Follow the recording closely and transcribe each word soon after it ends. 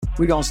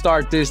We're going to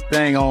start this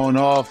thing on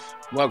off.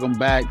 Welcome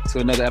back to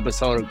another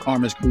episode of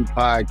Karma's Crew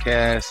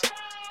Podcast.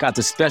 Got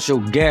the special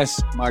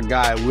guest, my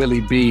guy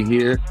Willie B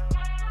here.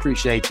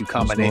 Appreciate you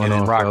coming in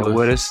and rocking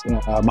with us.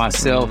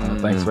 Myself,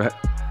 thanks for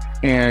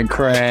Aaron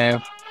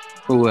Craft.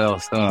 Who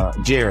else?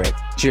 Jared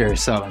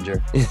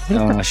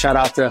Sullinger. Shout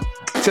out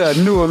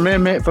to New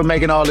Amendment for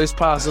making all this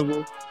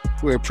possible.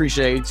 We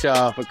appreciate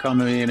y'all for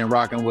coming in and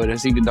rocking with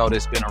us, even though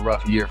this has been a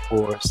rough year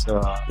for us.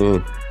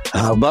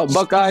 But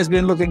Buckeyes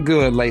been looking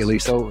good lately,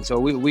 so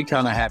we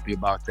kind of happy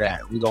about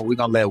that. We're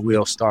gonna let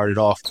Will start it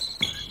off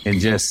and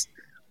just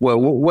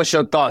what's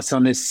your thoughts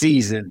on this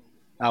season?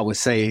 I would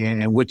say,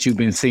 and what you've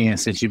been seeing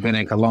since you've been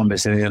in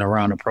Columbus and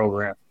around the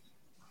program.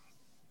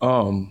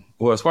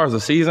 Well, as far as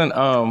the season,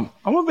 I'm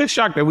a bit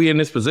shocked that we in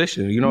this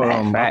position. You know,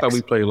 I thought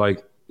we played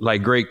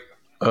like great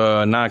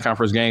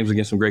non-conference games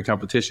against some great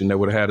competition that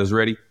would have had us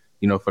ready,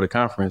 you know, for the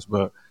conference.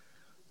 But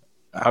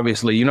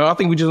obviously, you know, I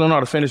think we just don't know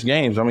how to finish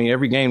games. I mean,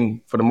 every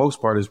game for the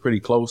most part is pretty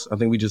close. I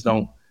think we just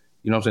don't,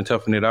 you know what I'm saying,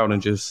 toughen it out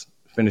and just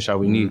finish how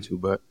we need to.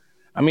 But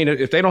I mean,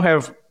 if they don't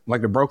have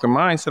like a broken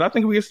mindset, I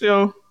think we can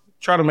still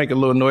try to make a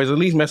little noise, at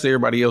least mess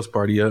everybody else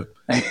party up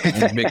in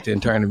the Big Ten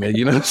tournament.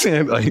 You know what I'm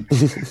saying? Like,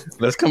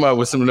 let's come out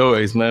with some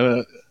noise,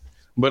 man.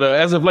 But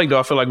as of late, though,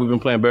 I feel like we've been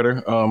playing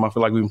better. I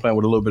feel like we've been playing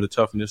with a little bit of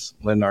toughness,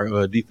 letting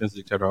our defense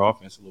dictate our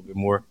offense a little bit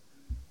more.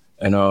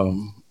 And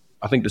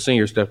I think the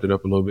seniors stepped it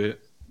up a little bit.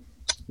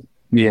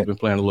 Yeah. We've been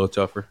playing a little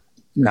tougher.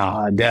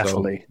 No,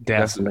 definitely.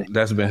 That's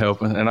been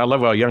helping. And I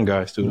love our young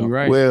guys, too.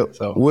 Right.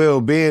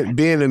 Will, being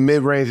the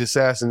mid-range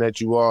assassin that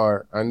you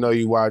are, I know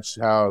you watch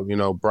how, you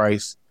know,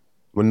 Bryce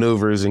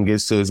maneuvers and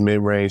gets to his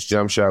mid-range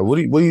jump shot. What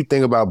do you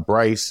think about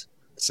Bryce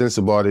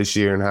Sensabaugh this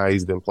year and how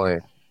he's been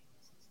playing?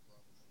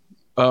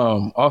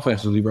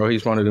 Offensively, bro,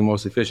 he's one of the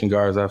most efficient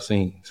guards I've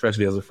seen,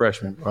 especially as a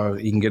freshman.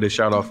 He can get his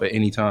shot off at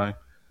any time.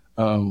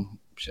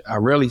 I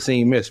rarely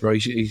seen him miss, bro.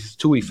 He's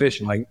too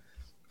efficient. Like,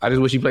 I just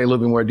wish he played a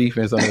little bit more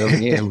defense on the other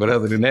end. But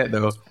other than that,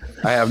 though,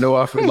 I have no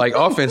offense. Like,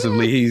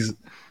 offensively,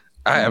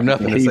 I have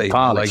nothing to say.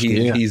 Polished,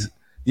 like, he's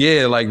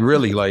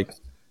really, like,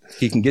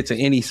 he can get to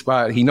any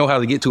spot. He know how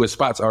to get to his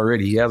spots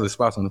already. He has his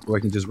spots on the floor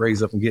he can just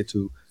raise up and get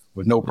to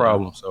with no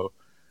problem. So,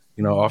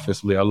 you know,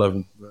 offensively, I love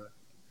him. But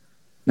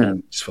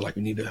just feel like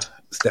we need to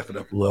step it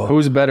up a little.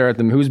 Who's better in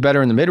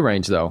the mid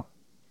range though?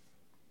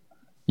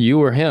 You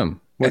or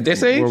him? At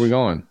this age? Where are we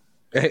going?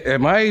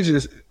 At my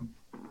age,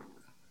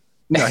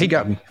 no, he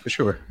got me for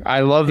sure.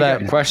 I love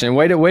that question.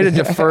 Way to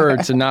defer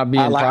to not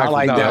being practical.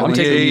 I like that. I'm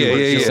taking you what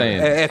you're yeah.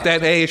 saying. At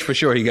that age, for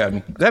sure, he got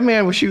me. That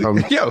man was shooting.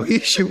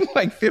 He's shooting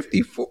like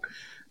 50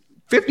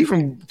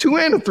 from 2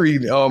 and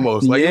 3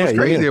 almost. Like, it was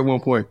crazy at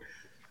one point.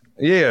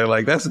 Yeah,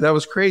 like that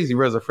was crazy.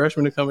 As a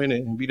freshman to come in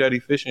and be that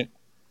efficient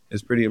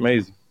is pretty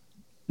amazing.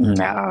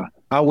 Nah,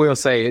 I will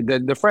say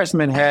the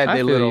freshmen had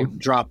their little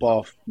drop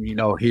off, you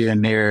know, here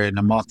and there in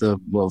the month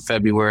of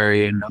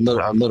February and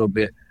a little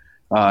bit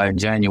in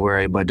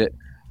January. But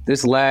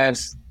this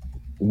last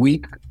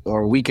week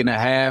or week and a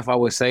half, I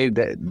would say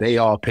that they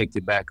all picked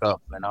it back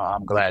up, and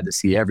I'm glad to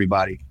see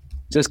everybody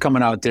just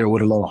coming out there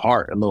with a little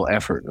heart, a little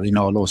effort, you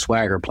know, a little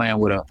swagger, playing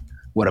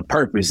with a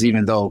purpose,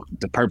 even though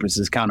the purpose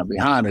is kind of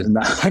behind us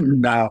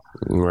now.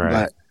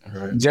 Right.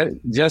 But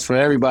just for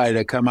everybody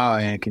to come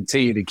out and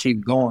continue to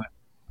keep going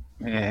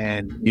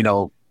and, you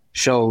know,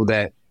 show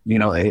that, you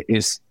know,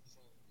 it's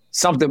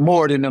something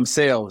more than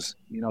themselves,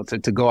 you know, to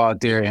go out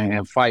there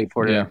and fight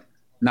for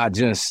not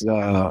just,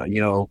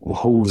 you know,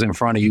 who's in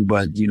front of you,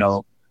 but, you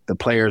know, the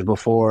players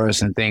before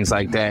us and things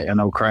like that. I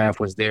know Kraft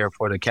was there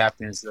for the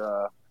captain's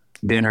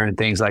dinner and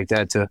things like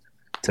that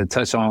to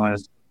touch on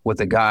what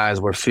the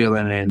guys were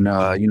feeling. And,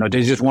 you know,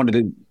 they just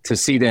wanted to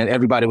see that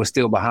everybody was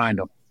still behind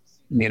them,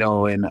 you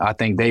know, and I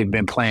think they've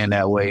been playing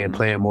that way and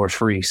playing more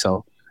free.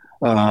 So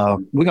we're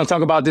going to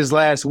talk about this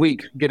last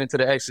week, get into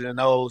the X's and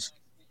O's.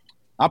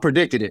 I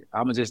predicted it.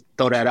 I'm going to just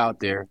throw that out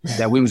there,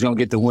 that we was going to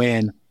get the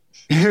win.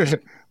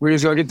 We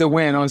was going to get the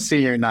win on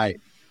senior night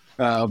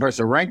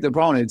versus a ranked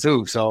opponent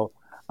too. So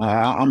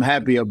I'm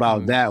happy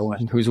about that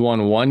one. Who's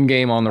won one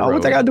game on the road?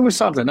 What they got to do with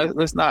something?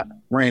 Let's not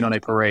rain on a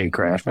parade,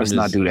 Crash. Let's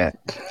not do that.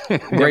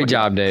 Great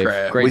job, Dave.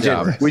 Great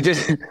job.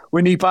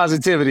 We need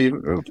positivity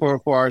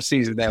for our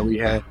season that we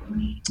had.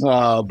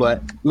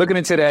 But looking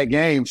into that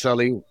game,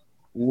 Sully,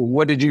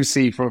 what did you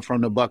see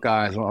from the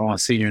Buckeyes on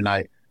senior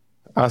night?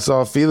 I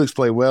saw Felix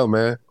play well,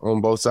 man,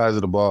 on both sides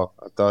of the ball.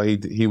 I thought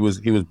he was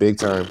big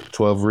time.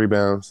 12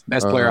 rebounds.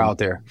 Best player out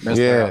there.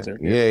 Yeah.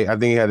 I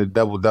think he had a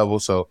double-double.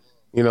 So,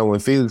 you know, when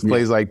Felix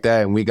plays like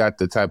that and we got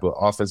the type of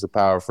offensive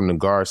power from the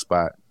guard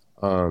spot,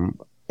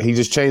 he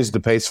just changed the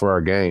pace for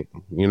our game.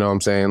 You know what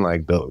I'm saying?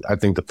 Like, I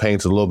think the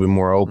paint's a little bit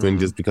more open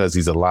just because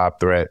he's a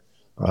lob threat.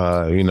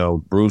 You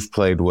know, Bruce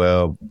played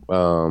well.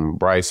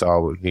 Bryce,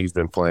 he's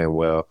been playing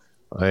well.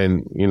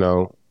 And, you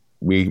know,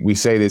 we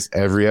say this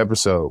every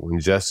episode when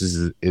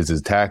Justice is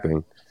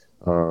attacking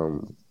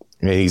and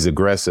he's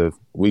aggressive.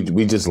 We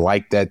just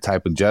like that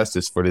type of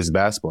Justice for this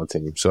basketball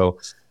team. So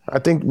I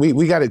think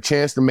we got a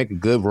chance to make a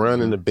good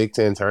run in the Big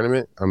Ten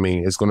tournament. I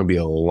mean, it's going to be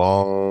a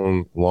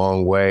long,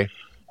 long way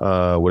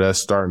with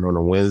us starting on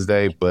a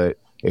Wednesday. But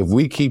if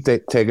we keep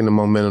taking the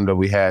momentum that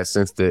we had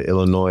since the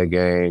Illinois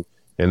game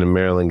and the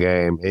Maryland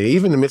game, and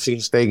even the Michigan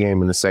State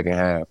game in the second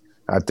half,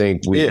 I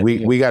think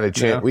we got a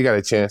chance. We got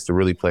a chance to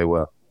really play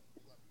well.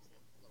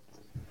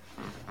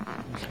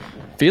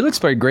 Felix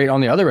played great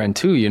on the other end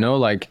too.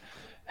 Like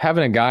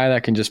having a guy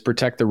that can just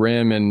protect the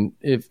rim, and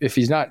if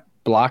he's not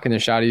blocking the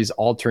shot, he's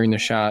altering the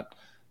shot.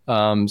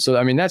 So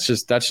I mean, that's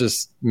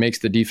just makes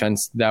the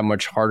defense that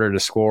much harder to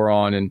score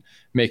on, and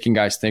making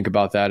guys think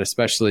about that,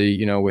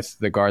 especially with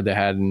the guard they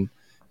had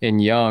in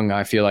Young.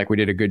 I feel like we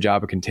did a good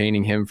job of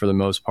containing him for the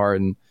most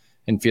part,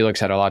 and Felix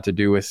had a lot to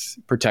do with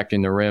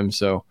protecting the rim.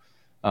 So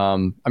I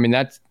mean,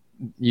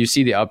 you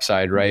see the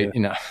upside, right?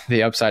 Yeah.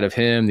 The upside of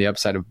him, the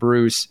upside of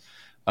Bruce,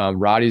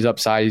 Roddy's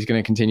upside. He's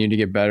going to continue to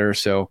get better.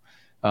 So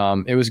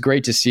it was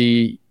great to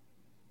see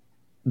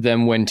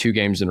them win 2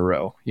 games in a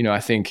row. I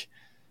think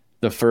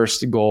the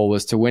first goal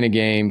was to win a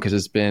game because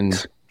it's been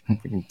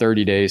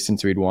 30 days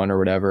since we'd won or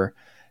whatever.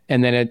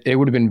 And then it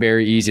would have been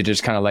very easy to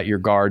just kind of let your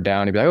guard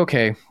down and be like,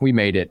 okay, we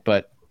made it.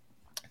 But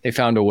they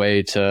found a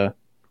way to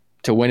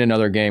win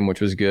another game,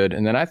 which was good.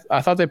 And then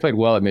I thought they played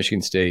well at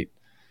Michigan State.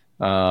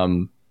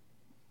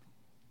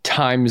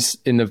 Times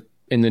in the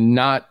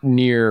not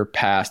near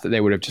past that they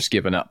would have just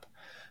given up.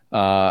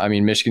 I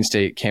mean, Michigan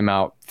State came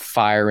out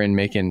firing,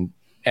 making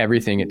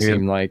everything it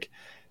seemed like.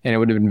 And it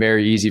would have been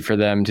very easy for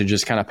them to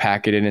just kind of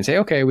pack it in and say,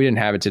 okay, we didn't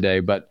have it today,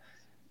 but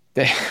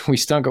we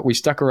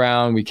stuck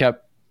around. We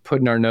kept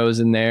putting our nose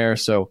in there.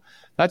 So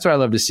that's what I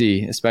love to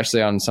see,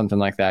 especially on something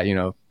like that,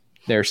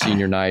 their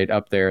senior night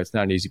up there. It's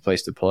not an easy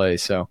place to play.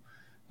 So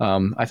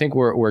I think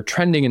we're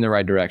trending in the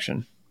right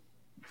direction.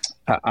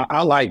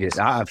 I like it.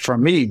 For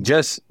me,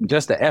 just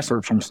the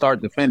effort from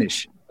start to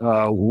finish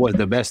was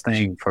the best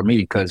thing for me,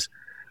 because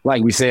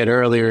like we said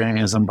earlier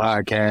in some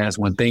podcasts,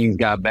 when things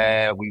got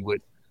bad, we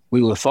would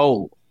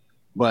fold.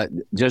 But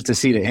just to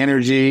see the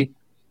energy,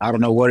 I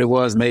don't know what it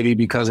was, maybe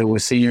because it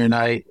was senior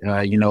night,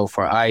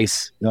 for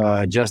Ice,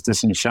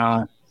 Justice, and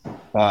Sean,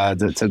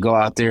 to go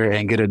out there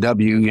and get a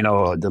W,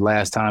 the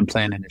last time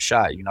playing in the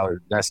shot,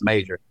 that's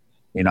major.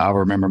 I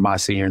remember my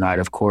senior night,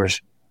 of course.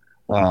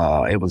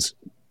 It was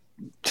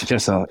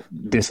just a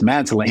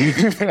dismantling.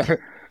 It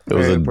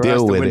was a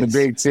deal with it. The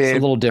Big Ten. It's a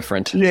little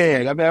different.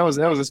 Yeah, I mean, that was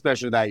a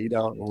special night,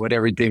 with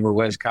everything with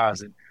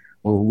Wisconsin.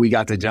 Well, we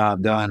got the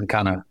job done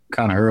kind of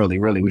early,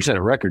 really. We set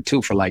a record,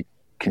 too, for like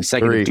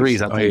consecutive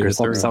threes, I think,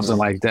 or something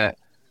like that.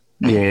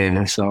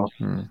 Yeah, so.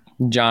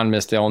 John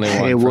missed the only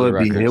one. It would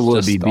be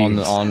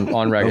Deebs.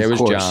 On record. It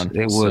was John.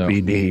 It would be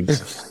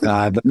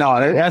Deebs. But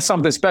no, that's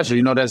something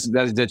special, that's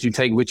that you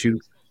take with you,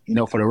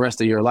 for the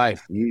rest of your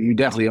life. You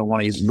definitely don't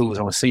want to lose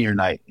on a senior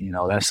night.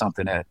 That's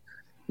something that,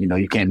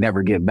 you can't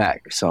never get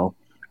back. So,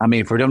 I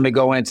mean, for them to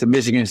go into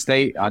Michigan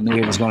State, I knew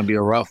it was going to be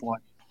a rough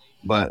one.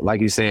 But like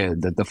you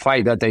said, the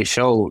fight that they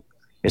showed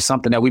is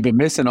something that we've been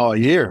missing all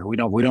year. We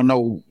don't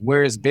know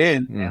where it's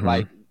been. Mm-hmm. And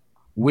like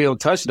Will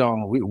touched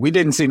on, we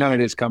didn't see none of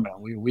this coming.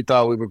 We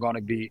thought we were going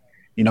to be,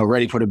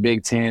 ready for the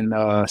Big Ten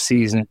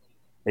season,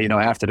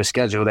 after the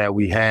schedule that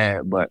we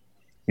had. But,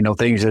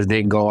 things just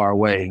didn't go our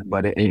way.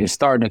 But it's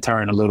starting to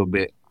turn a little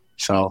bit.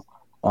 So,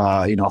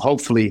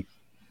 hopefully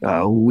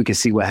we can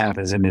see what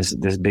happens in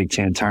this Big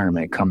Ten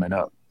tournament coming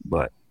up.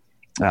 But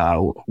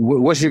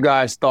what's your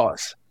guys'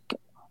 thoughts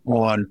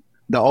on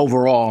the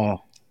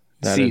overall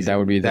season that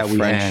would be the that we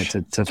French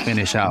had to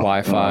finish out?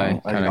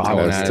 Wi-Fi kind of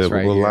coming at us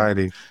right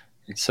here.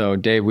 So,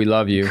 Dave, we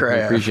love you. Crap.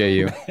 We appreciate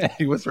you.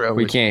 What's wrong?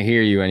 We can't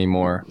hear you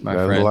anymore, my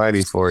friend.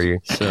 Lighty for you.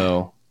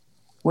 So,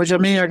 what you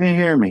mean? I can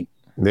hear me.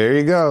 There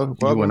you go.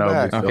 Welcome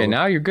back. Okay,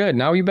 now you're good.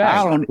 Now you're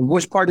back.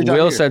 Which part did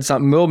Will hear? said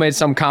something. Will made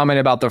some comment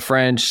about the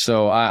French,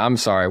 so I'm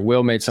sorry.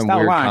 Will made some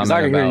weird comment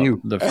about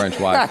the French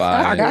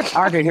Wi-Fi.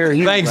 I can hear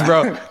you. Thanks,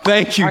 bro.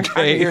 Thank you, Dave. I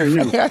can hear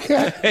you.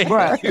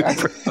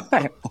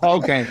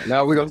 Okay,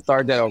 now we're going to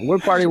start that over.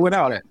 What party went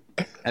out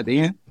at the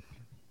end?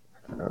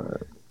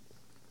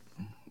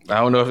 I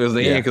don't know if it was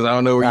the end because I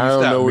don't know where you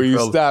stopped. I don't know where you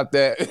stopped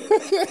at.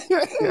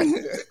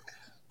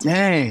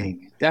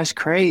 Dang, that's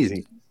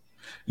crazy.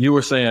 You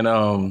were saying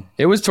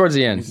it was towards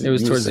the end. It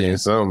was towards the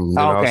end. Something.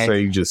 Okay. I'll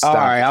say you just stopped.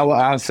 All right,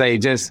 I'll say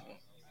just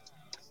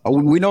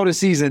we know the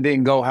season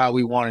didn't go how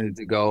we wanted it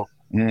to go,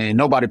 and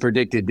nobody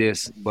predicted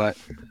this. But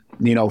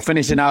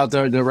finishing out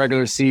the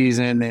regular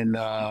season and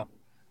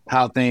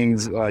how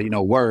things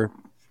were.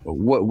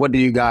 What do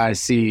you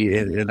guys see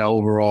in the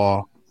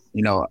overall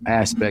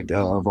aspect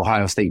of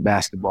Ohio State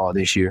basketball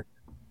this year?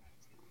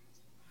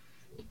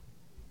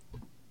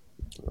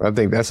 I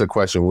think that's a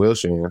question Will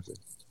should answer.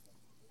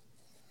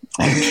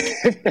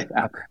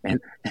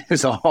 And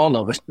it's all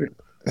of us.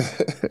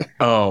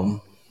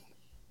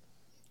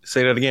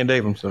 Say that again,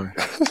 Dave. I'm sorry.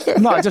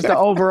 No, just the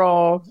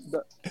overall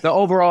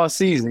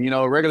season.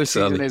 Regular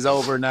season is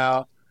over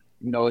now.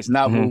 It's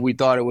not what we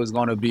thought it was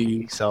going to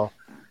be. So,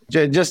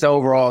 just the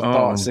overall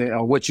thoughts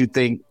on what you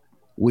think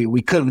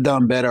we could have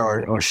done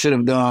better or should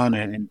have done,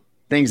 and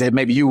things that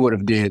maybe you would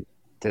have did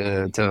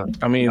to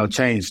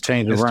change it's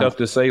around. It's tough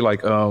to say.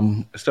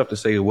 It's tough to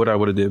say what I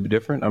would have did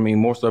different. I mean,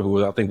 more stuff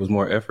was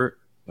more effort.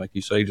 Like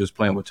you say, just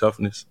playing with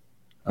toughness.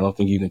 I don't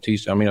think you can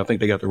teach. I mean, I think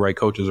they got the right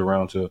coaches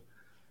around to,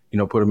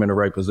 put them in the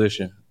right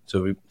position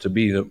to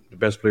be the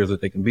best players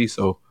that they can be.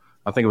 So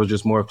I think it was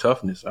just more of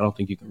toughness. I don't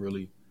think you can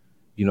really,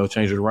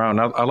 change it around.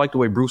 I like the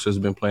way Bruce has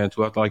been playing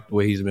too. I like the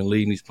way he's been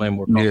leading. He's playing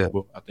more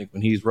comfortable. Yeah. I think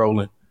when he's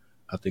rolling,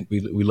 I think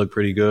we look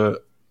pretty good.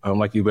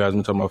 Like you guys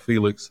been talking about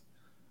Felix.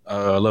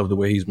 I love the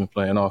way he's been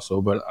playing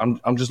also. But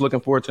I'm just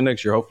looking forward to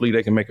next year. Hopefully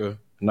they can make a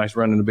nice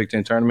run in the Big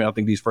Ten tournament. I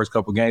think these first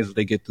couple games, if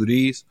they get through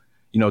these,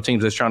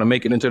 teams that's trying to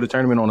make it into the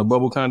tournament on a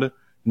bubble kind of,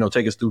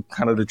 take us through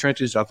kind of the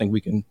trenches. I think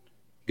we can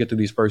get through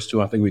these first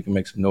two. I think we can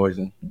make some noise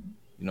and,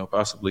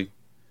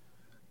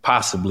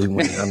 possibly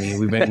win. I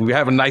mean, we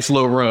have a nice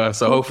little run,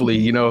 so hopefully,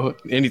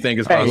 anything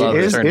is possible.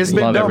 It's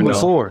been done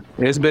before.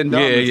 It's been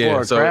done before.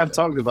 Yeah. So Kraft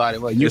talked about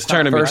it. It's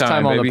tournament first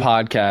time on the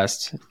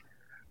podcast.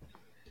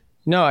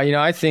 No,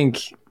 I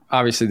think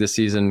obviously the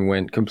season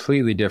went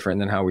completely different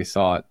than how we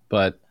thought,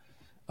 but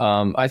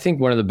I think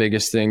one of the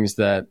biggest things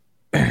that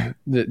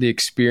the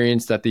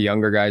experience that the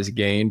younger guys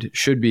gained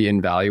should be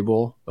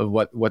invaluable of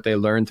what they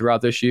learned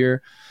throughout this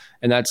year,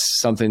 and that's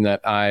something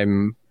that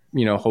I'm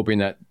hoping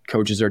that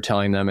coaches are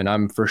telling them, and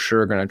I'm for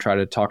sure going to try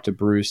to talk to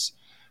Bruce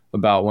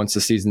about once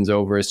the season's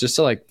over, is just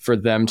to for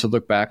them to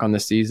look back on the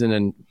season,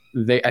 and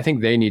I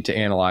think they need to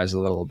analyze a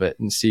little bit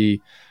and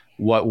see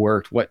what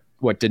worked,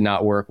 what did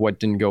not work, what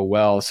didn't go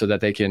well, so that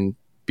they can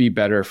be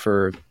better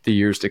for the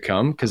years to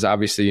come. Because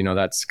obviously,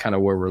 that's kind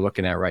of where we're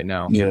looking at right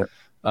now. Yeah.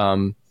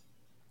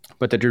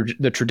 But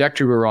the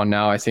trajectory we're on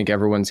now, I think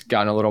everyone's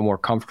gotten a little more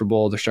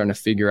comfortable. They're starting to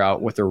figure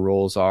out what their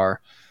roles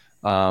are.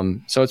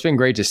 So it's been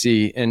great to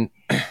see. And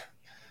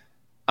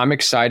I'm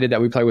excited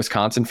that we play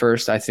Wisconsin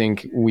first. I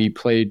think we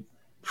played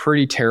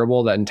pretty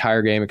terrible that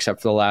entire game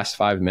except for the last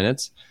 5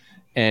 minutes.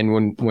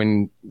 And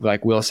when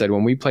like Will said,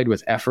 when we played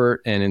with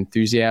effort and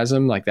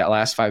enthusiasm, like that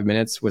last 5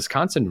 minutes,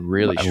 Wisconsin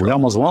really struggled. We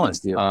almost won.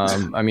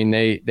 I mean,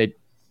 they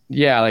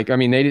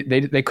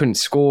couldn't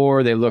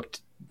score. They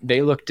looked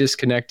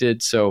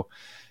disconnected. So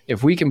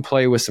if we can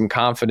play with some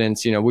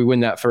confidence, we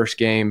win that first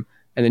game.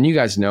 And then you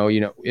guys know,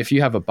 if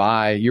you have a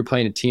bye, you're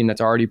playing a team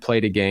that's already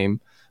played a game,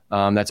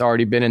 that's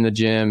already been in the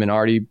gym and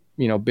already,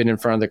 been in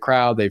front of the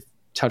crowd. They've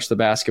touched the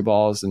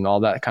basketballs and all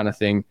that kind of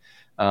thing.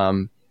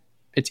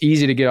 It's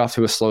easy to get off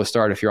to a slow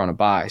start if you're on a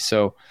bye.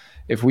 So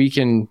if we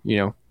can,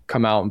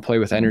 come out and play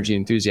with energy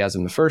and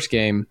enthusiasm the first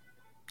game,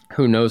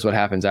 who knows what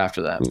happens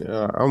after that.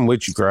 Yeah, I'm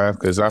with you,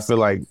 Kraft, because I feel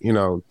like,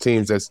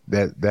 teams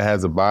that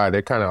has a bye,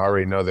 they kind of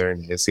already know they're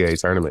in the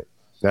NCAA tournament.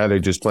 Now they're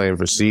just playing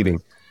for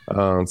seeding.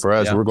 For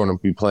us, we're going to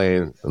be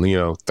playing,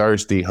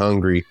 thirsty,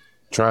 hungry,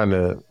 trying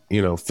to,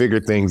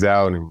 figure things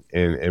out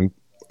and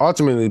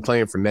ultimately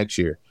playing for next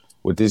year.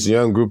 With this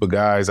young group of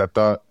guys, I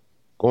thought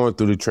going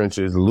through the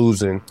trenches,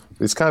 losing,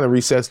 this kind of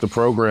resets the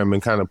program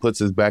and kind of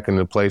puts us back in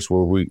the place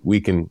where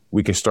we can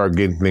start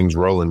getting things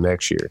rolling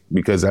next year.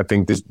 Because I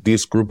think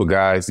this group of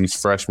guys, these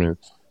freshmen,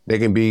 they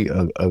can be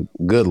a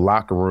good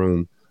locker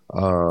room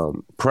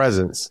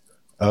presence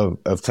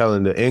of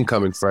telling the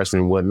incoming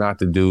freshmen what not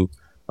to do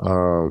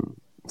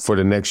for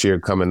the next year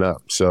coming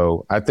up.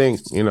 So I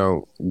think,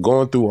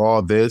 going through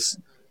all this,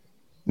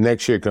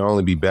 next year can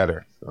only be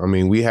better. I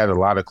mean, we had a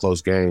lot of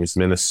close games,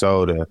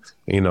 Minnesota,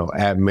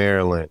 at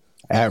Maryland,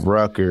 at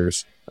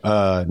Rutgers,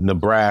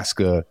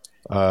 Nebraska,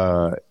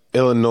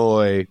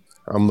 Illinois.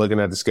 I'm looking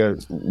at the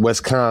schedule,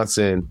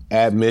 Wisconsin,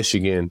 at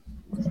Michigan,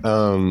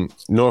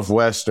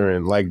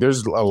 Northwestern. Like,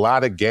 there's a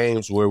lot of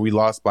games where we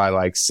lost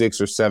by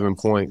 6 or 7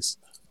 points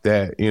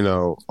that,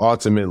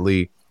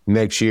 ultimately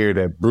next year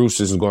that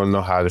Bruce is going to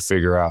know how to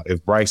figure out.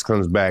 If Bryce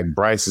comes back,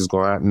 Bryce is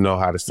going to know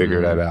how to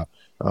figure that out.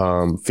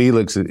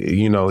 Felix,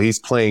 he's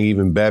playing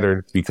even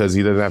better because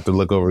he doesn't have to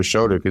look over his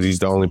shoulder because he's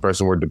the only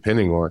person we're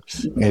depending on.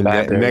 And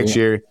next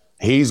year,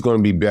 he's going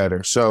to be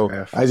better.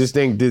 So I just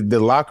think the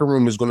locker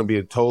room is going to be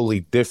a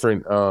totally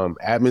different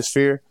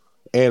atmosphere.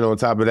 And on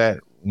top of that,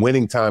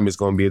 winning time is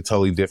going to be a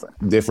totally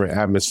different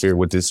atmosphere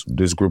with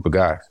this group of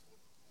guys.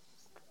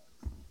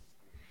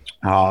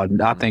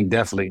 I think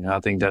definitely.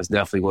 I think that's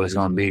definitely what it's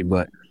going to be.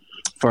 But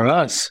for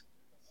us,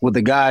 with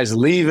the guys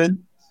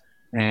leaving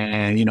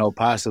and,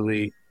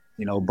 possibly,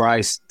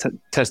 Bryce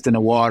testing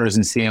the waters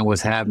and seeing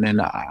what's happening,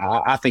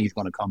 I think he's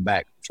going to come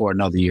back for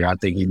another year. I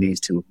think he needs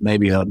to.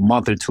 Maybe a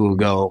month or two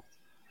ago,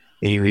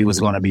 he was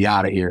going to be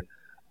out of here.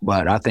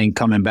 But I think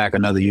coming back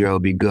another year will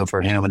be good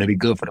for him, and it'll be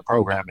good for the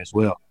program as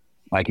well.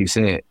 Like you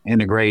said,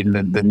 integrating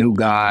the new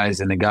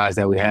guys and the guys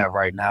that we have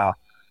right now,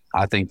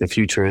 I think the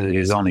future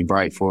is only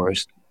bright for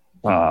us.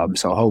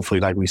 So hopefully,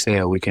 like we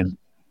said, we can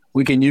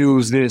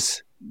use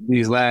these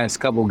last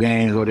couple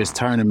games or this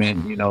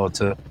tournament,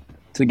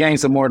 to gain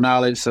some more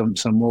knowledge, some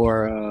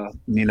more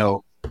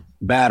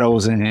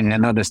battles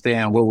and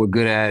understand what we're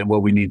good at and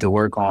what we need to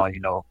work on,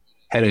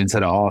 heading into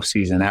the off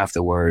season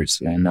afterwards.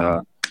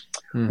 And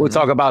we'll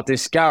talk about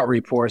this scout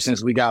report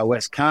since we got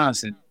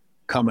Wisconsin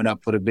coming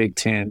up for the Big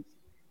Ten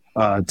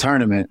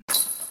tournament.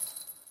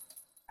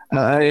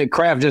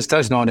 Kraft just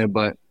touched on it,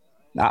 but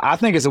I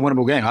think it's a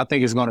winnable game. I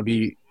think it's going to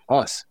be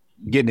us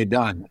getting it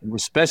done,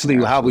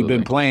 especially how we've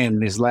been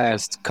playing this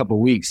last couple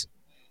of weeks.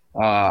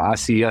 I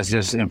see us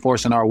just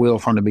enforcing our will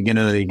from the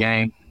beginning of the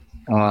game.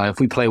 If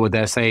we play with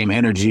that same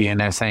energy and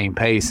that same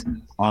pace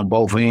on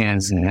both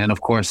ends, and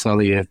of course,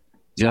 Sully, if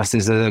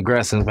Justice is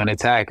aggressive and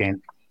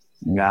attacking,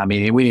 I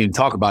mean, we didn't even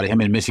talk about it.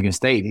 Him in Michigan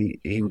State,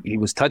 he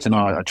was touching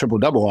on a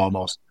triple-double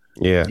almost.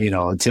 Yeah.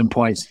 10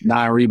 points,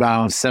 9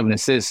 rebounds, 7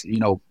 assists.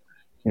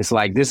 It's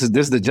like this is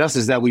the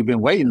Justice that we've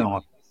been waiting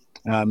on.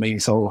 I mean,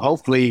 so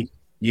hopefully,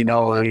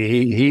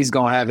 he's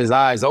going to have his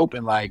eyes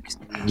open like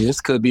this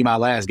could be my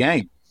last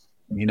game.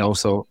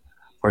 So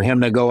for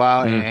him to go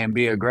out and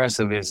be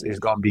aggressive is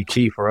going to be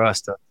key for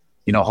us to,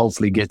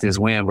 hopefully get this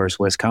win versus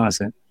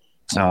Wisconsin.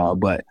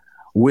 But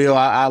Will,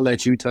 I'll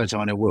let you touch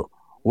on it. Will,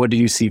 what do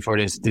you see for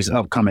this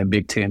upcoming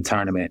Big Ten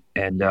tournament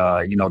and,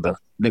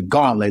 the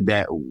gauntlet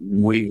that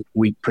we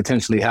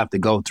potentially have to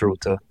go through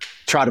to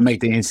try to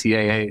make the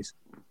NCAAs?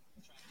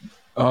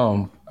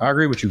 I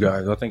agree with you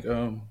guys. I think,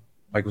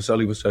 like what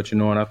Sully was touching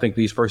on, I think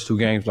these first 2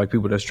 games, like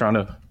people that's trying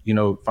to,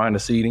 find a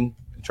seeding,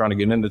 trying to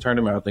get in the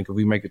tournament, I think if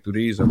we make it through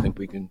these, I think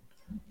we can,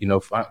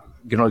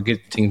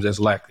 get teams that's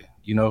lacking,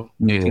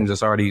 teams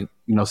that's already,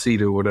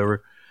 seeded or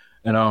whatever.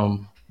 And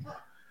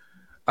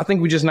I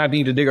think we just not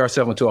need to dig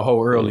ourselves into a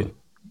hole early.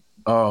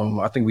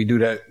 I think we do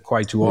that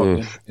quite too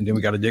often, and then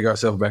we got to dig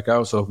ourselves back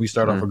out. So if we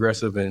start off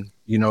aggressive and,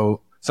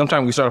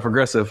 sometimes we start off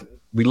aggressive,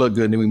 we look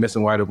good and then we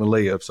missing wide open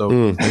layup. So,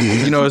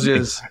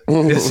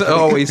 it's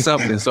always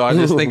something. So I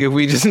just think if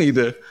we just need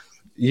to,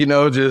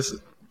 just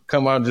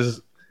come out and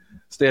just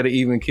stay at an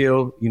even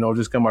kill,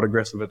 just come out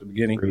aggressive at the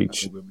beginning, I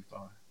think we'll be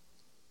fine.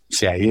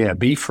 Yeah,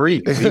 be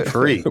free. Be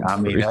free. I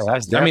mean,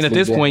 at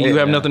this point, you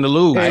have nothing to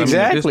lose. Exactly.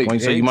 At this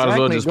point, so you might as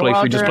well just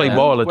play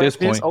ball at this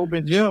point. It's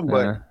open gym,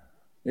 but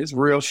it's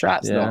real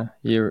shots, though.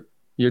 You're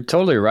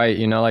totally right.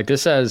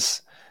 This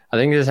has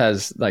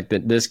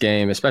this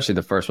game, especially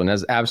the first one,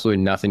 has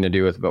absolutely nothing to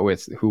do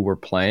with who we're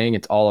playing.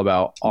 It's all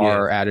about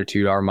our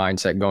attitude, our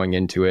mindset going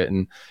into it,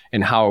 and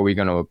how are we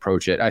going to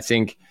approach it. I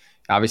think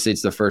obviously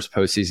it's the first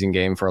postseason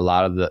game for a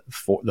lot of the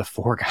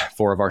four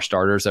of our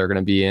starters that are going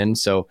to be in.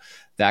 So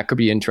that could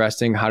be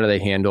interesting. How do they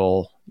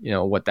handle,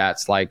 what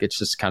that's like? It's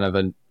just kind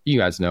of you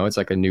guys know, it's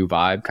like a new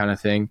vibe kind of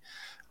thing.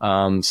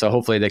 So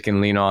hopefully they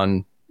can lean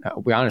on.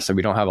 We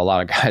don't have a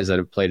lot of guys that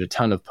have played a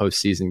ton of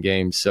postseason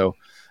games. So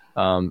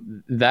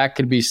that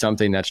could be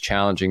something that's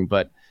challenging.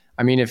 But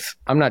I mean, if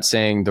I'm not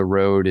saying the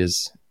road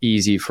is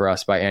easy for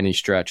us by any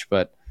stretch,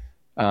 but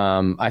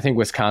I think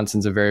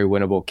Wisconsin's a very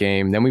winnable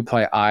game. Then we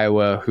play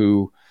Iowa,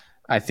 who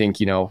I think,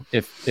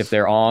 if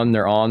they're on,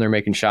 they're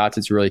making shots.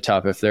 It's really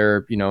tough. If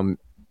they're,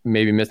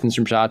 maybe missing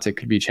some shots, it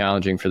could be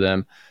challenging for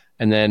them.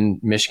 And then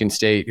Michigan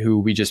State, who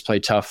we just play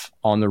tough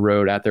on the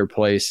road at their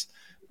place.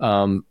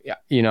 We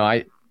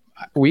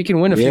can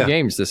win a few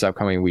games this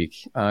upcoming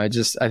week. I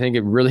think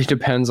it really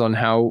depends on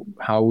how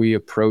we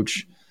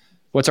approach.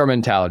 What's our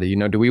mentality?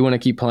 Do we want to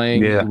keep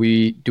playing? Yeah.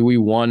 Do we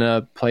want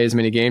to play as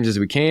many games as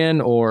we can,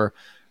 or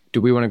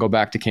do we want to go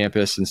back to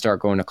campus and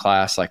start going to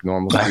class like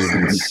normal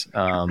students?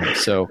 I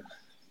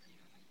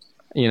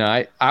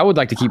would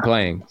like to keep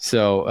playing.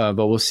 So,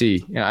 but we'll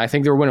see. I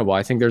think they're winnable.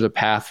 I think there's a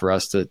path for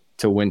us to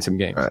win some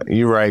games.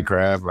 You're right,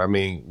 Crab. I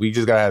mean, we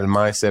just got to have the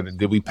mindset of,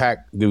 did we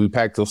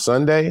pack till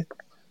Sunday?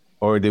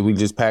 Or did we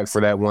just pack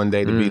for that one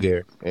day to be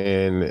there?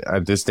 And I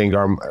just think,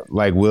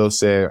 like Will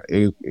said,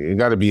 it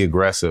got to be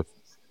aggressive.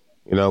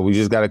 We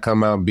just got to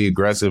come out and be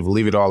aggressive,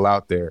 leave it all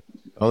out there.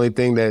 The only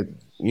thing that,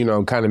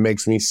 kind of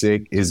makes me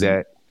sick is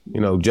that,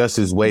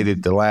 Justice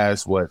waited the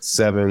last,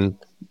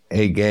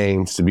 7-8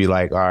 games to be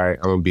like, all right,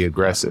 I'm going to be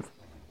aggressive.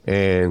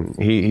 And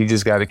he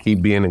just got to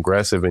keep being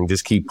aggressive and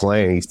just keep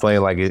playing. He's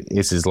playing like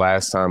it's his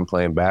last time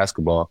playing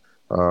basketball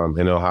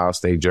in Ohio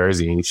State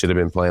jersey, and he should have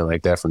been playing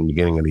like that from the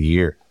beginning of the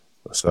year.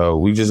 So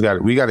we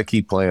got to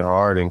keep playing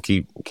hard and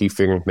keep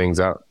figuring things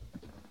out.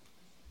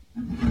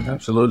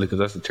 Absolutely, because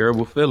that's a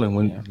terrible feeling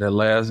when that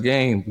last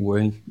game,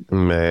 boy.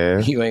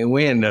 Man, you ain't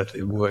win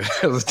nothing, boy.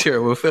 That was a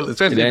terrible feeling,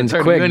 especially in the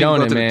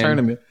tournament. The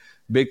tournament.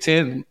 Big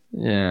Ten,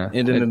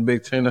 ending in the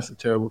Big Ten. That's a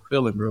terrible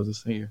feeling, bro.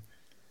 This year,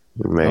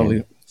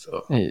 man.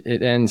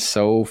 It ends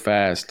so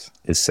fast.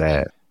 It's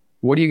sad.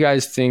 What do you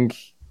guys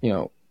think?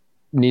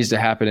 Needs to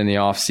happen in the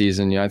off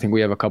season? I think we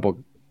have a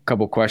couple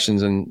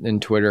questions in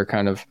Twitter,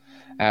 kind of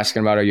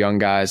asking about our young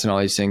guys and all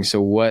these things. So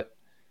what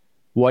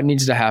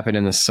needs to happen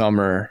in the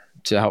summer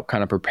to help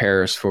kind of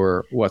prepare us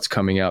for what's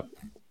coming up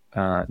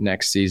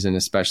next season,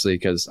 especially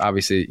because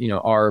obviously,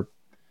 our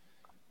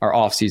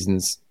off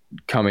season's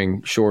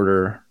coming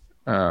shorter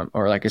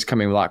or like it's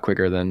coming a lot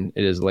quicker than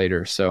it is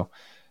later. So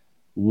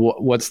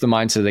what's the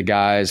mindset of the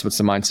guys? What's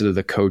the mindset of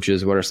the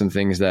coaches? What are some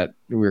things that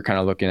we're kind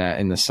of looking at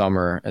in the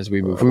summer as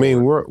we move forward? I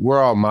mean,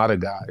 we're all Mata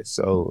guys.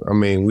 So, I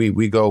mean,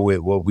 we go with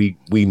what we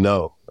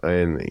know.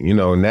 And,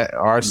 and that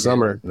our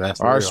summer,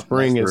 our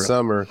spring and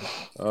summer,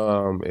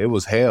 it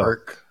was hell.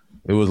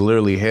 It was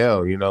literally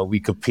hell.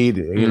 We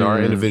competed.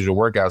 Our individual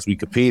workouts, we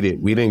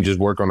competed. We didn't just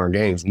work on our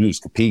games. We was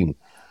competing.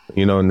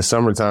 In the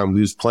summertime,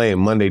 we was playing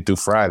Monday through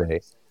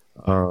Friday.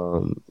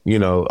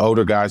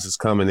 Older guys is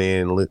coming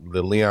in,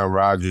 the Leon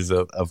Rogers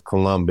of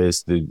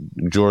Columbus, the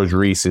George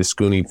Reeses,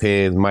 Scooney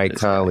Pins, Mike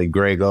Conley,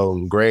 Greg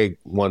Oden. Greg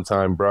one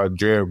time brought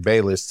Jared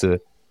Bayless to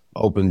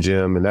Open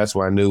Gym, and that's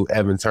why I knew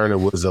Evan Turner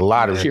was a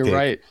lottery You're pick.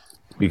 right.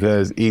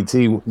 Because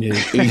E.T. went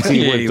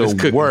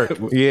to work.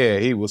 Yeah,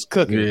 he was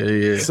cooking.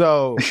 Yeah.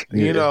 So,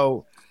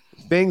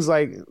 things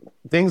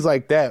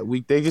like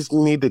that, they just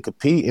need to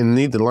compete and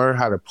need to learn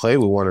how to play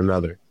with one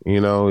another,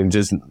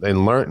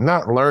 and learn,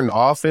 not learn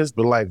offense,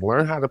 but like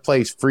learn how to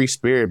play free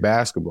spirit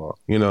basketball.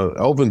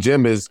 Open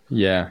Gym is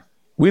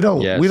we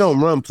don't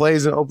run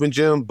plays in Open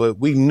Gym, but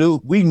we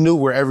knew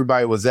where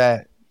everybody was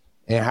at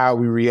and how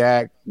we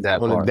react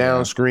on the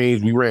down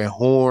screens. We ran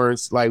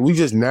horns. Like, we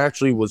just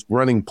naturally was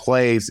running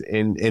plays,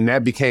 and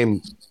that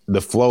became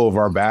the flow of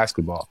our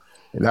basketball.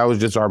 And that was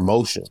just our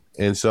motion.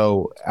 And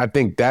so I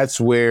think that's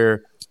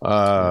where,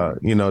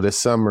 this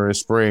summer and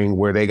spring,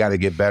 where they got to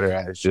get better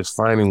at is just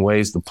finding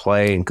ways to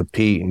play and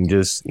compete and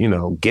just,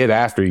 get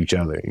after each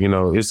other. It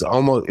was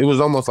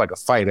almost like a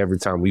fight every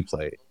time we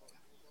played.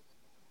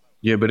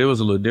 Yeah, but it was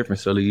a little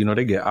different, Sully.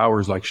 They get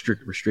hours, like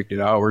strict restricted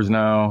hours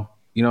now.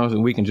 So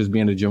we can just be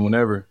in the gym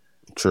whenever.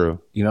 True.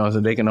 So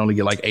they can only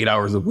get like 8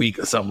 hours a week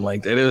or something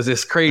like that. It was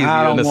just crazy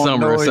in the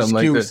summer or something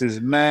excuses,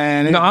 like that.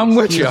 Man. No, I'm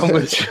with you.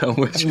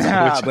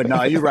 But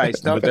no, you're right.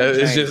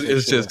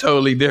 It's just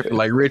totally different.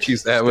 Like Rich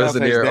used to have us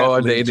in there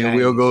all day, then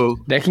we'll go.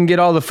 They can get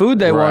all the food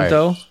they want,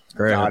 though.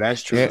 Right. No,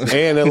 that's true.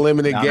 And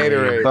unlimited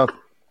Gatorade.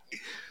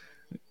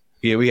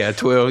 Yeah, we had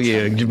 12.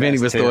 Yeah, Jimmy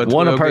was throwing 12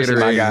 one a person,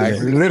 my guy.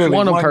 Literally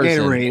one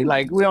person. Gatorade.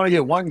 Like, we only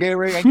get one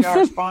Gatorade. Ain't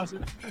our sponsor?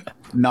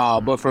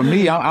 No, but for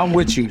me, I'm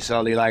with you,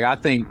 Sully. Like, I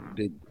think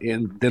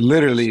that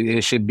literally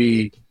it should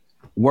be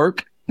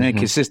work and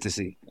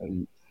consistency.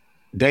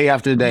 Day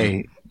after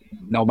day,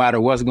 no matter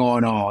what's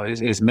going on,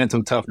 it's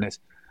mental toughness.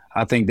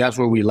 I think that's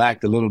where we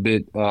lacked a little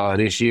bit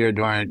this year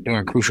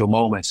during crucial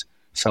moments.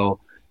 So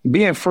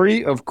being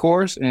free, of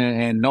course,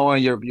 and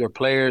knowing your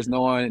players,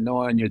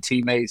 knowing your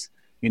teammates,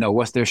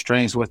 what's their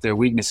strengths, what's their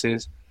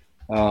weaknesses,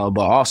 but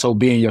also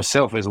being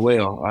yourself as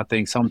well. I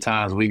think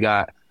sometimes we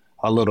got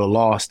a little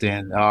lost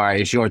in, all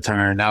right, it's your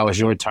turn, now it's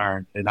your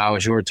turn, and now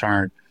it's your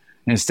turn,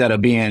 instead of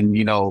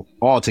being,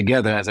 all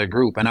together as a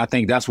group. And I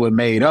think that's what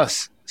made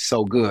us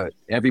so good.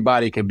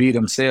 Everybody could be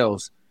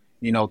themselves,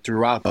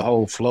 throughout the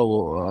whole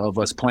flow of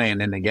us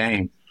playing in the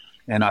game.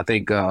 And I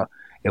think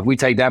if we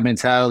take that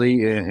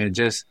mentality and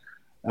just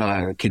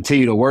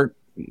continue to work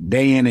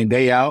day in and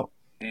day out,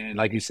 and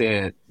like you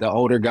said, the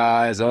older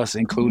guys, us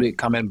included,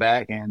 coming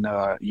back and,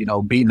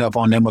 beating up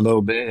on them a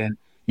little bit and,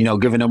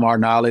 giving them our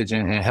knowledge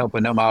and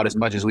helping them out as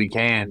much as we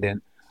can,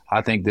 then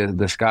I think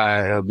the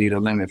sky will be the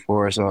limit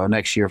for us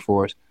next year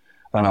for us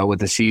with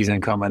the season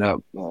coming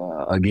up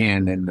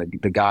again and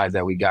the guys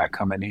that we got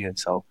coming in.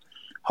 So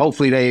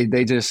hopefully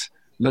they just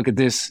look at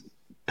this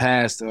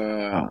past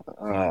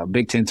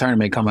Big Ten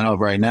tournament coming up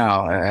right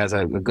now as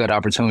a good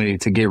opportunity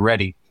to get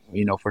ready,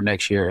 for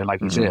next year. And like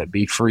you said,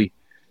 be free.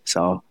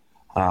 So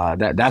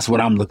that's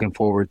what I'm looking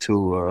forward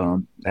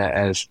to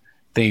as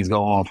things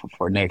go on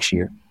for next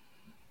year.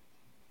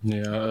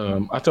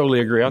 Yeah, I totally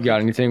agree. Got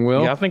anything,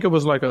 Will? Yeah, I think it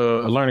was like a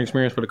learning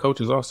experience for the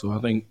coaches also.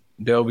 I think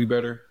they'll be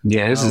better.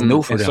 Yeah, this is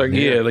new for them. So,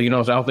 I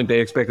don't think they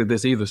expected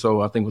this either.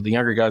 So I think with the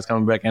younger guys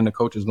coming back and the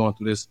coaches going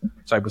through this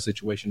type of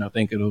situation, I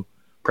think it'll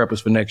prep us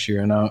for next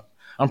year. And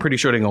I'm pretty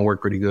sure they're going to work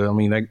pretty good. I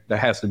mean, that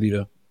has to be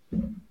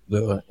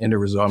the end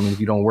result. I mean, if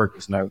you don't work,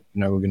 you're not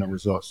going to get no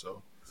results.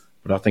 So,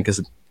 but I think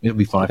it'll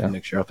be fine for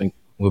next year. I think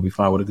we'll be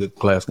fine with a good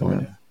class coming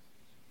in.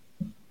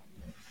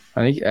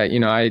 I think,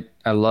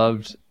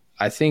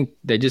 I think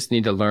they just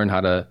need to learn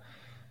how to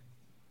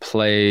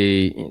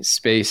play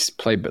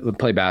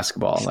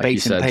basketball, like you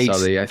said,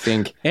 Sully. I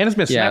think, and it's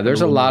been there's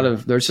just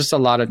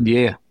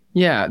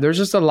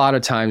a lot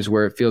of times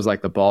where it feels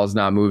like the ball's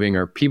not moving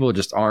or people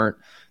just aren't.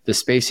 The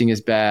spacing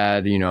is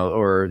bad,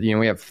 or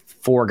we have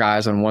 4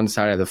 guys on one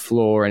side of the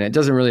floor, and it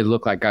doesn't really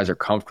look like guys are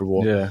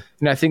comfortable. Yeah,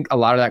 and I think a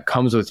lot of that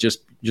comes with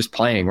just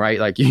playing,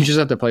 right? Like you just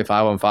have to play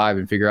 5-on-5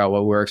 and figure out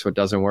what works, what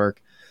doesn't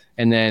work,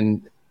 and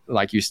then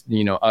like us.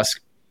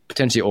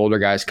 Potentially older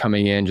guys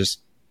coming in, just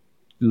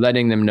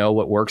letting them know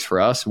what works for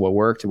us, what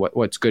worked,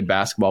 what's good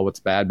basketball, what's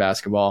bad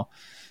basketball.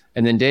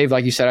 And then Dave,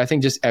 like you said, I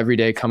think just every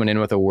day coming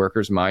in with a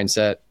worker's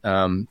mindset.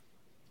 I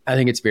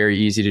think it's very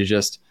easy to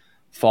just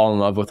fall in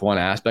love with one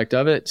aspect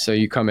of it. So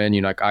you come in,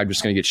 you're like, I'm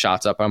just going to get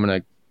shots up. I'm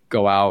going to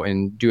go out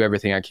and do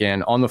everything I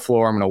can on the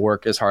floor. I'm going to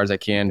work as hard as I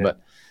can,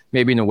 but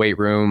maybe in the weight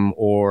room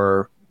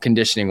or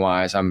conditioning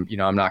wise, I'm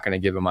not going to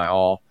give it my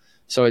all.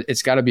 So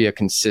it's got to be a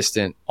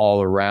consistent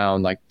all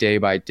around, like day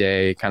by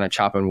day, kind of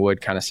chopping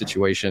wood kind of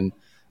situation.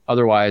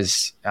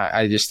 Otherwise,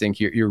 I just think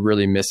you're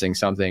really missing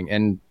something.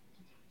 And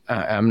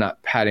I'm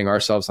not patting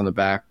ourselves on the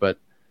back, but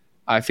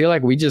I feel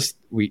like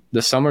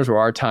the summers were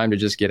our time to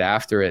just get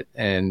after it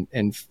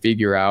and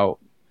figure out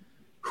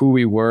who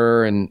we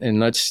were and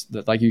let's,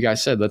 like you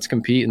guys said, let's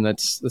compete and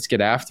let's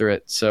get after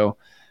it. So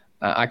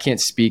I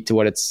can't speak to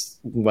what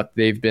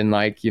they've been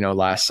like,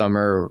 last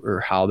summer or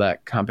how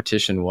that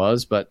competition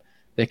was, but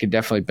they could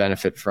definitely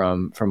benefit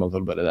from a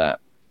little bit of that.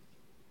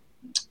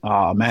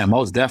 Oh man,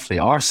 most definitely.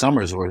 Our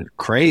summers were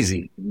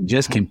crazy.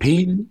 Just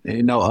competing,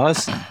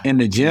 us in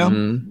the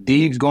gym,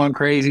 Deebs going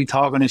crazy,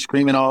 talking and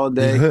screaming all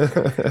day.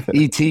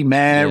 ET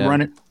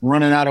mad,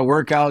 running out of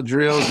workout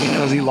drills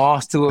because he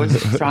lost to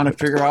us, trying to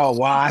figure out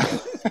why.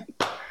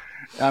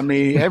 I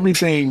mean,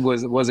 everything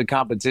was a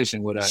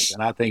competition with us,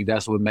 and I think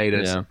that's what made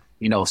us,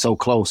 so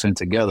close and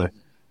together.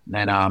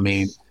 And I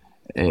mean,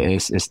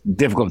 it's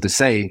difficult to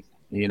say.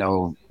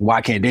 Why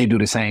can't they do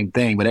the same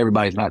thing? But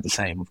everybody's not the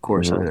same, of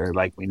course,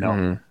 like we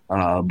know.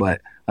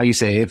 But like you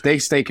say, if they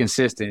stay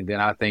consistent, then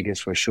I think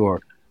it's for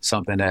sure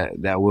something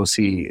that we'll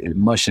see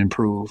much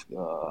improve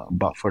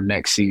but for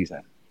next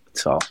season.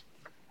 So,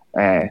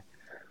 we're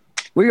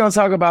going to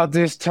talk about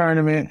this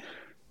tournament.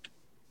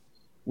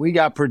 We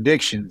got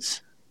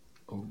predictions.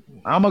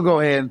 I'm going to go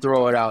ahead and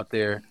throw it out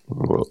there.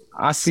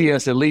 I see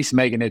us at least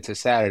making it to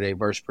Saturday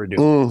versus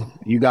Purdue.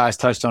 You guys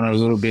touched on it a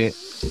little bit.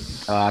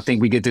 I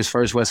think we get this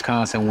first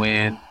Wisconsin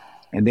win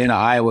and then an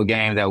Iowa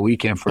game that we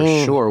can for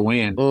sure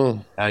win,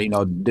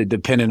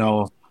 depending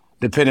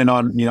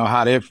on,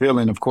 how they're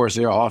feeling. Of course,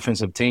 they're an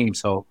offensive team.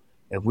 So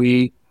if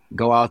we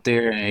go out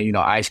there and,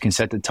 Ice can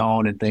set the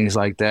tone and things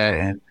like that,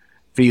 and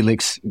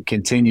Felix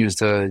continues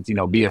to,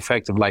 be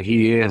effective like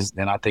he is,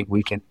 then I think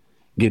we can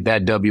get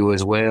that W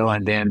as well.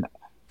 And then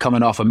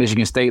coming off a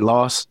Michigan State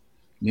loss,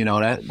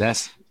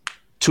 that's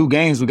 2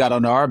 games we got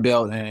under our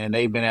belt, and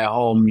they've been at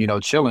home,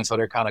 chilling, so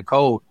they're kind of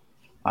cold.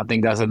 I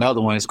think that's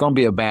another one. It's going to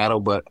be a battle,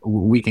 but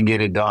we can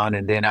get it done.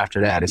 And then after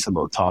that, it's a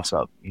little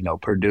toss-up.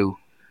 Purdue,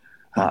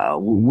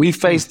 we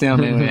faced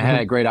them and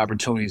had great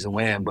opportunities to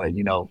win, but,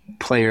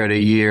 player of the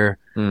year,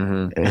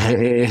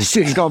 it's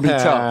going to be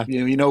tough.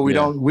 We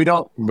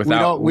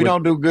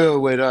don't do good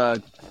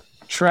with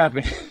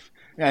trapping.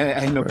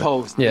 In the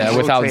post. Yeah,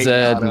 without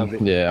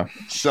Zed. Yeah.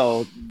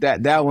 So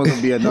that one's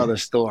going to be another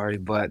story.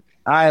 But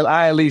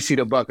I at least see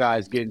the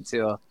Buckeyes getting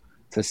to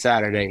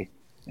Saturday.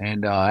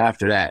 And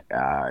after that,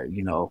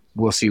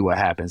 we'll see what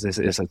happens.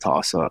 It's a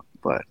toss-up.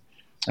 But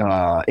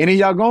any of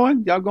y'all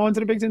going? Y'all going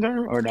to the Big Ten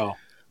tournament or no?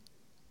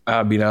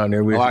 I'll be down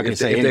there with you. If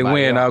they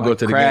win, I'll go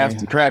to the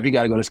game. Kraft, you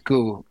got to go to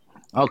school.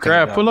 Okay.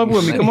 Kraft, pull up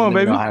with me. Come on,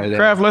 baby.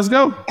 Kraft, let's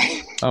go.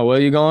 Oh,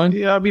 where you going?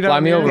 Yeah, I'll be down Fly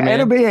me there. over, man.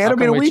 It'll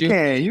be the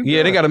weekend.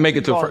 Yeah, they got to make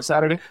it to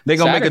Saturday. They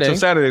going to make it till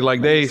Saturday,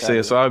 like Dave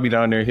said. So I'll be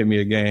down there and hit me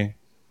a game.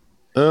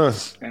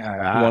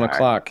 1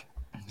 o'clock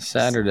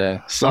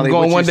Saturday. I'm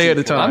going one day at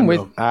a time. I'm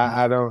with.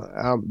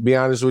 I'll be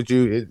honest with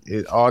you.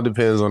 It all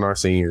depends on our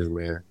seniors,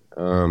 man.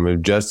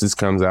 If Justice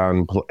comes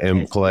out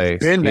and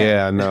plays,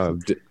 yeah, no.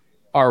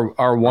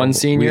 Our one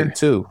senior,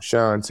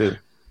 Sean too.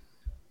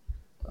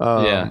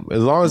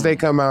 As long as they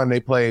come out and they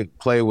play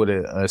with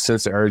a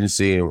sense of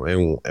urgency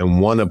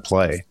and want to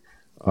play,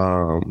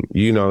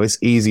 it's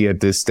easy at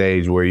this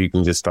stage where you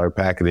can just start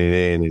packing it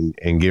in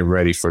and get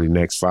ready for the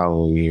next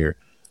following year.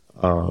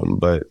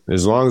 But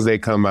as long as they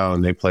come out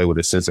and they play with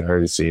a sense of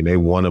urgency and they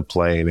want to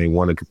play and they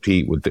want to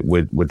compete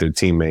with their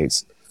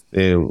teammates,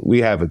 then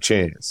we have a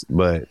chance.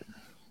 But,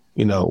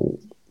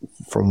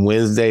 from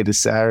Wednesday to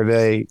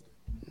Saturday,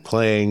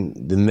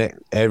 playing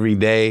every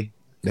day,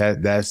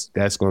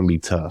 that's going to be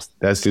tough.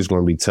 That's just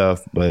going to be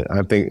tough. But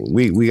I think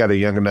we got a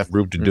young enough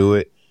group to do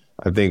it.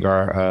 I think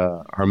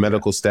our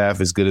medical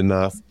staff is good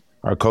enough.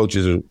 Our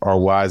coaches are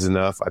wise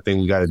enough. I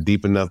think we got a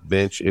deep enough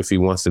bench if he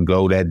wants to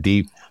go that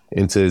deep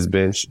into his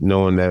bench,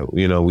 knowing that,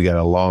 we got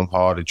a long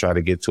haul to try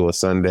to get to a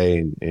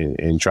Sunday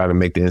and try to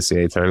make the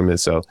NCAA tournament.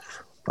 So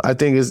I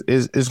think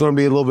it's going to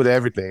be a little bit of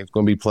everything. It's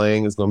going to be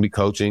playing. It's going to be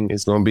coaching.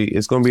 It's going to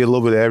be a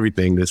little bit of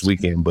everything this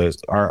weekend. But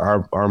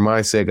our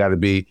mindset got to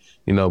be,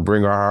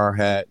 bring our hard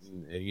hat.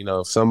 And,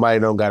 if somebody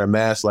don't got a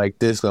mask like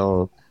this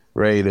on,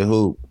 ready to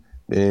hoop,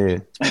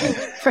 then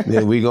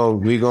we gonna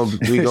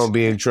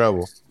be in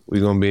trouble.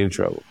 We're gonna be in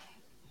trouble.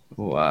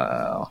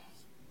 Wow.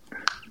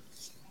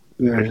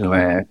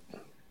 Man.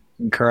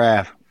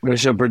 Kraft,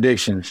 what's your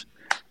predictions?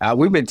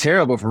 We've been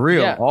terrible for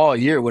real all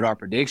year with our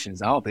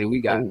predictions. I don't think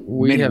we got.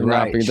 We have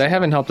not been. They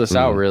haven't helped us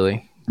out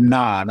really.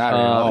 Nah, not at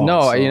all.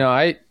 No,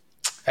 so.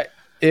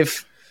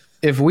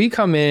 If we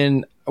come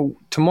in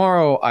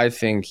tomorrow, I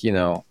think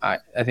I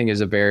think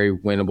is a very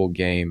winnable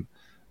game.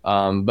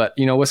 But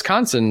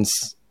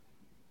Wisconsin's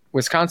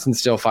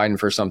still fighting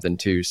for something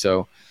too.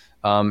 So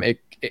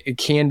it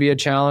can be a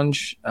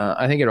challenge.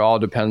 I think it all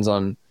depends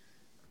on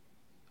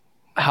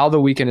how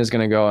the weekend is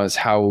going to go, as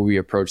how we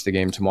approach the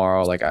game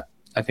tomorrow. Like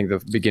I think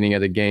the beginning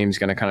of the game is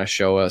going to kind of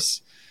show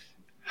us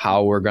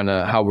how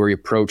we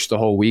approach the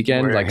whole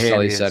weekend. Like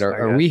Sully said,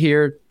 are we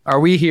here? Are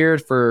we here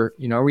for,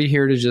 are we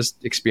here to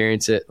just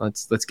experience it?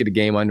 Let's get a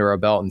game under our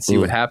belt and see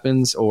what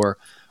happens. Or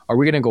are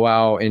we going to go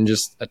out and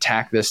just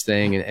attack this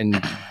thing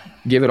and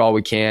give it all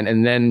we can?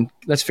 And then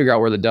let's figure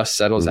out where the dust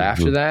settles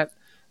after that.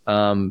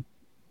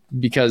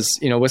 Because,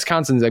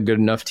 Wisconsin's a good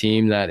enough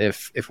team that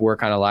if we're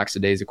kind of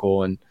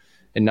lackadaisical and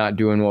not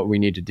doing what we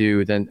need to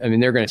do, then,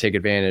 they're going to take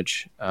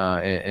advantage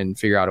and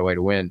figure out a way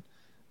to win,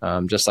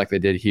 just like they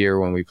did here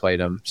when we played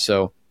them.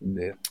 So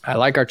I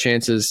like our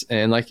chances.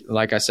 And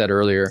like I said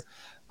earlier,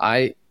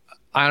 I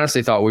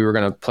honestly thought we were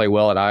going to play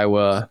well at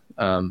Iowa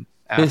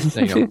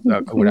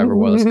whatever it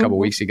was a couple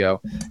weeks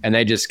ago, and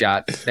they just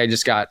got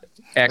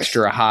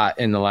extra hot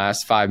in the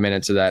last 5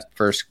 minutes of that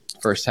first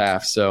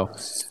half. So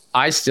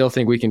I still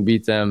think we can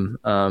beat them.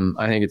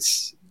 I think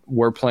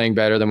we're playing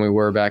better than we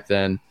were back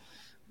then,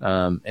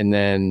 and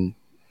then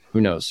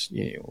who knows?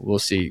 We'll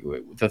see.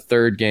 The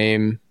third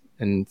game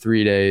in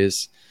 3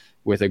 days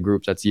with a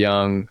group that's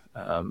young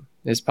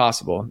is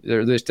possible.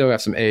 They still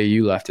have some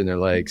AAU left in their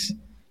legs.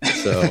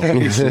 So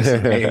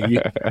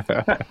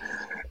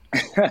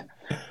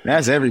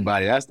that's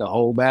everybody. That's the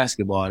whole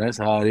basketball. That's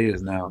how it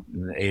is now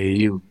in the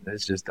AAU.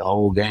 That's just the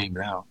whole game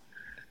now.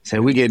 So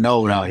we getting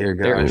old out here,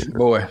 guys.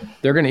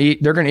 They're gonna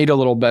eat a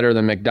little better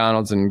than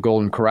McDonald's and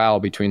Golden Corral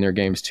between their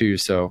games too.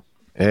 So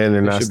and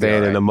they're not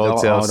staying in the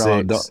Motel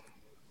 6.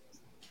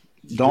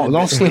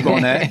 Don't sleep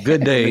on that.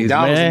 Good days,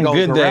 man.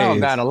 Good days.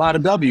 Got a lot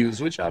of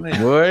W's, which I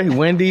mean. Boy,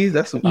 Wendy's.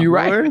 That's what you're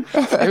right.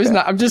 It was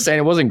not. I'm just saying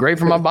it wasn't great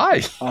for my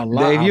body.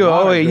 Dave,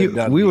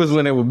 we was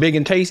when it was Big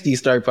and Tasty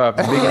start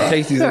popping. Big and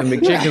Tasties and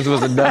McChickens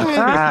was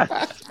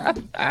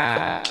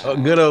a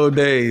good old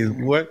days.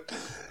 What?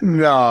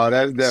 No,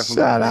 that's definitely.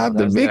 Shout out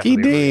to Mickey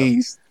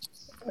D's.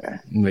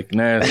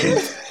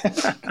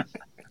 McNasty.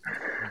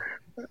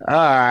 All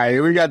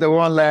right, we got the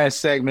one last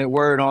segment.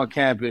 Word on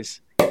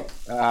campus.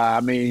 I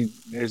mean,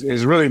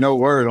 there's really no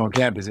word on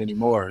campus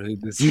anymore.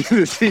 The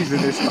season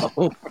is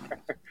over.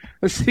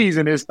 The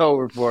season is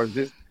over for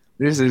us.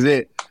 This is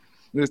it.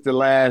 This is the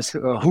last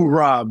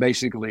hoorah,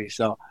 basically.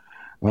 So,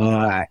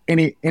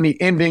 any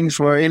endings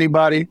for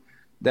anybody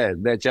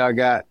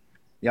that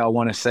y'all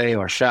want to say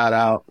or shout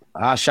out?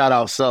 I'll shout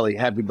out Sully.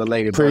 Happy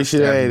belated birthday.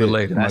 Appreciate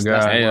it. That's the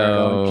word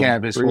on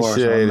campus for us,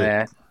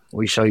 man.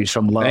 We show you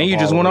some love. And you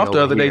just went off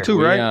the other day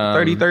too, right?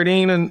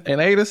 30-13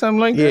 and 8 or something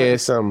like that? Yeah,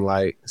 something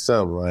like.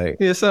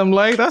 Yeah, something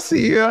like. I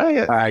see you.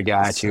 I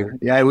got you.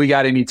 Yeah, we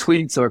got any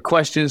tweets or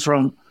questions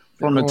from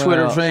the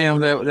Twitter fam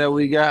that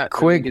we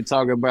got? We can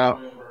talk about.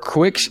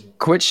 Quick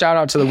shout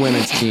out to the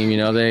women's team.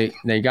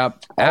 They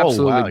got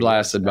absolutely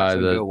blasted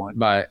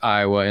by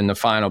Iowa in the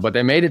final, but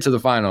they made it to the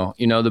final.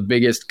 The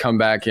biggest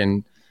comeback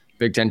in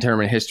Big Ten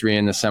tournament history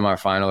in the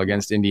semifinal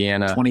against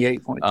Indiana.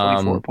 28 points,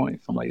 24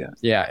 points, something like that.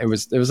 Yeah, it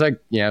was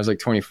like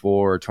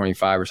 24 or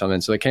 25 or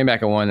something. So they came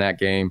back and won that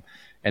game,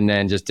 and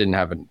then just didn't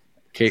have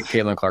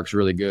Caitlin Clark's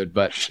really good,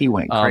 but she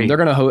went crazy. I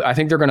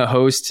think they're gonna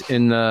host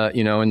in the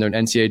in the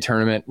NCAA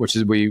tournament, which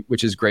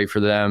is great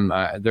for them.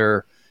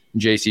 Their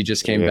JC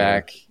just came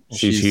back.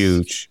 She's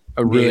huge.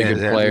 A really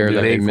good player that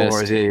they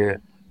missed. Yeah.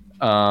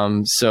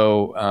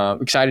 So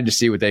excited to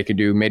see what they could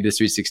do. Made the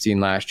Sweet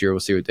 16 last year. We'll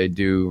see what they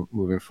do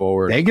moving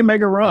forward. They can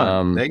make a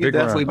run. They can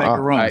definitely make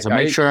a run. So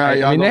make sure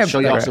y'all show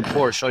y'all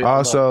support. Show y'all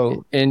also,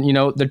 love. And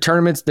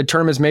the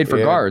tournament's made for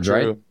guards, true.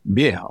 right?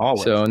 Yeah,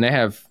 always. So and they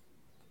have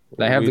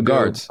the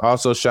guards.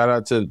 Also, shout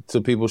out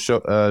to people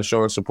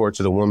showing support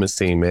to the women's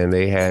team. Man,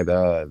 they had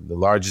the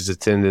largest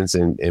attendance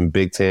in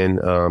Big Ten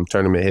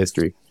tournament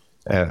history.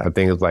 I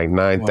think it was like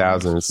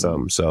 9,000 or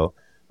something. So.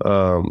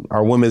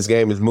 Our women's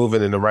game is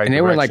moving in the right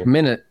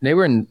direction. They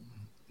were in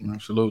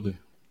absolutely,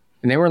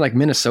 and they were in like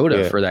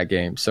Minnesota for that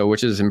game. So,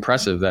 which is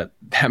impressive that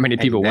many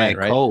people went,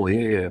 right? Oh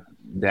yeah,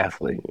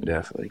 definitely.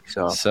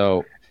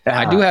 So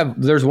I do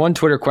have. There's one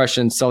Twitter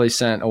question Sully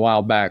sent a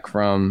while back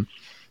from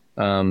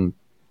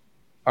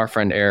our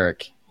friend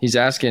Eric. He's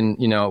asking,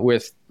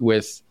 with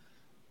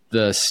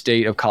the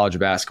state of college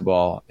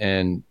basketball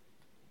and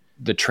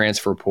the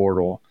transfer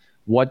portal,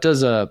 what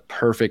does a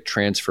perfect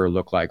transfer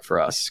look like for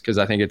us? Because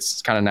I think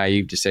it's kind of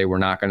naive to say we're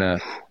not going to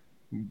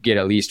get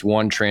at least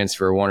one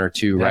transfer, one or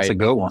two, right? That's a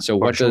good one. So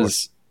what's a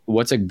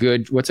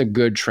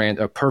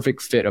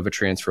perfect fit of a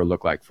transfer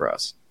look like for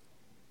us?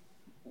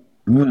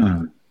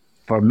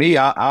 For me,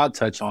 I'll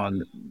touch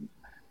on.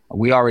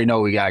 We already know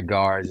we got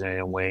guards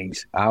and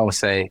wings. I would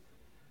say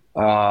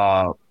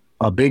a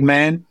big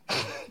man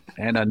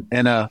and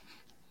a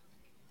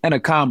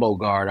combo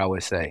guard. I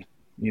would say.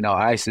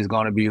 Ice is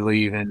going to be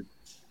leaving.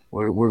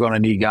 We're going to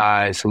need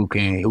guys who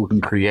can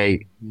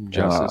create.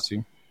 Justice,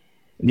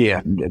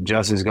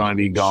 Justice is going to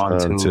be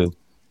gone too.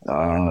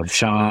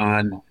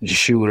 Sean,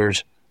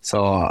 shooters.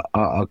 So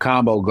a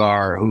combo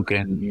guard who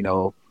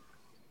can,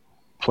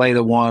 play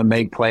the one,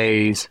 make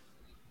plays,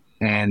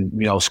 and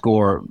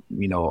score,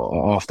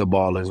 off the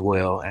ball as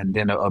well. And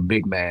then a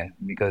big man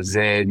because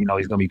Zed, he's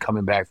going to be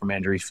coming back from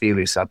injury.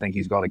 Felix, I think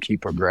he's going to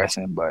keep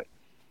progressing, but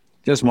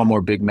just one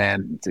more big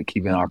man to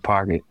keep in our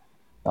pocket.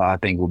 I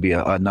think will be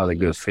another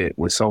good fit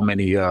with so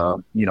many,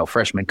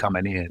 freshmen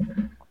coming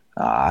in.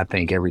 I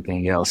think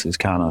everything else is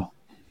kind of,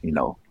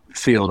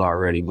 filled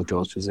already with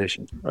those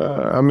positions.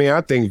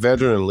 I think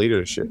veteran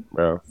leadership,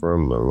 bro,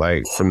 from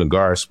the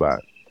guard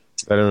spot.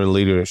 Veteran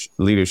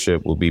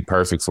leadership will be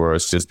perfect for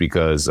us just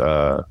because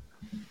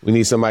we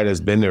need somebody that's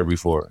been there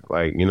before.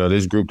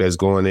 This group that's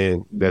going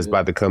in, that's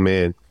about to come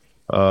in,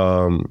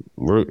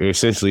 we're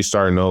essentially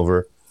starting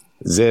over.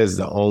 Zed's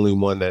the only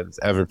one that's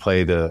ever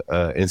played a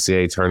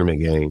NCAA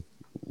tournament game.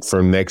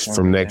 from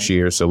next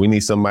year. So we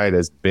need somebody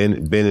that's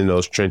been in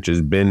those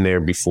trenches, been there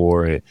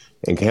before, and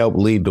can help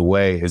lead the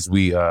way as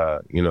we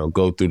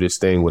go through this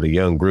thing with a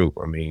young group.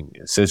 I mean,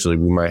 essentially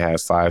we might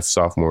have 5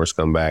 sophomores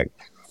come back.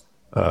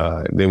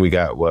 Then we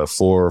got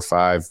 4 or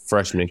 5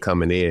 freshmen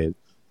coming in,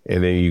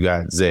 and then you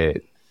got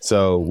Zed.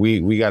 So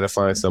we got to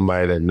find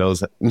somebody that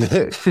knows.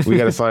 We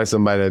got to find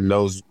somebody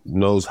that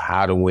knows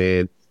how to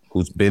win,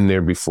 who's been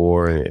there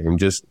before, and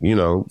just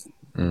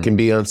can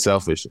be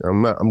unselfish.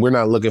 We're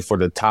not looking for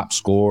the top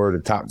scorer,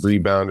 the top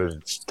rebounder,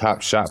 the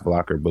top shot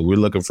blocker, but we're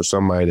looking for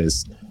somebody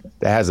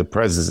that has a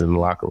presence in the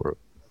locker room.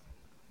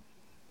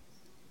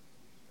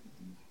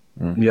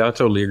 Yeah, I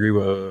totally agree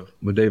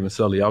with Dave and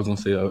Sully. I was gonna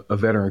say a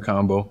veteran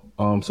combo.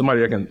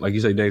 Somebody that can, like you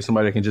say, Dave,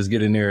 somebody that can just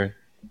get in there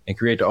and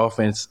create the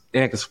offense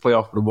and can play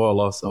off the ball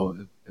also.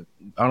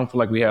 I don't feel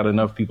like we had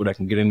enough people that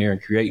can get in there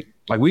and create.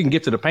 Like, we can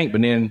get to the paint,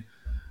 but then,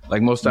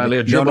 like, most times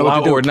they'll dribble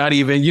out or not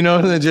even,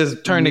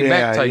 just turn their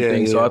back type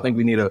thing. So I think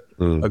we need a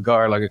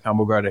guard, like a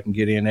combo guard that can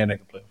get in and that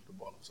can play off the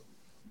ball also.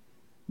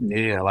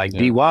 Yeah, like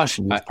D.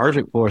 Washington is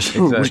perfect for us.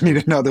 Exactly. We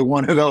need another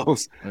one of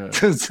those in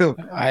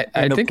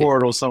the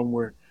portal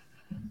somewhere.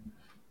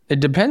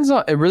 It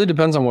really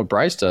depends on what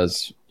Bryce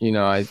does.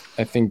 I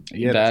think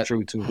that's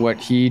true too. What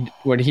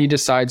he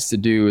decides to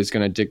do is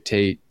going to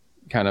dictate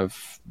kind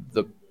of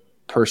the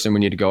person we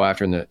need to go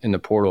after in the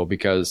portal,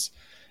 because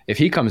if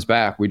he comes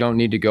back, we don't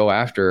need to go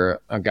after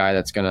a guy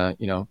that's going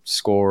to,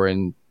 score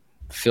and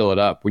fill it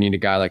up. We need a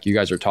guy like you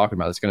guys are talking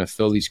about that's going to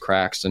fill these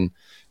cracks and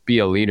be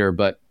a leader.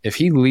 But if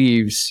he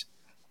leaves,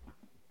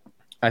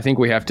 I think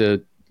we have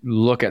to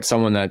look at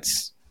someone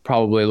that's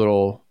probably a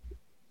little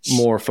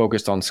more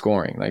focused on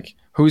scoring. Like,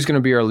 who's going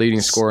to be our leading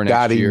scorer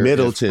next year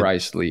if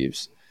Bryce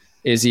leaves?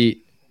 Is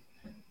he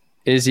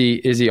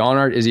on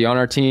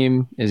our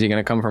team? Is he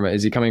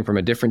coming from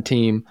a different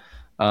team?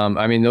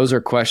 Those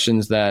are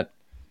questions that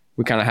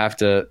we kind of have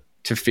to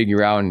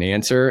figure out and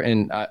answer.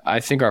 And I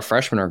think our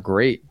freshmen are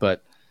great,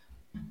 but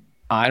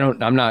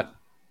I'm not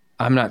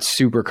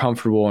super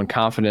comfortable and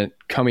confident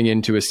coming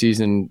into a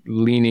season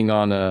leaning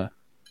on a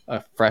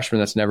freshman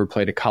that's never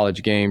played a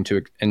college game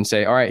and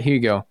say, all right, here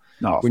you go.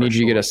 No, we need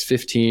you to get us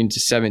 15 to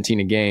 17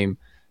 a game,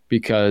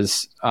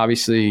 because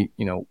obviously,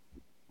 it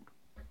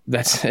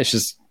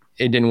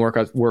didn't work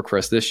for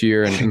us this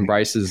year. And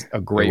Bryce is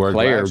a great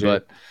player,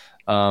 but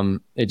it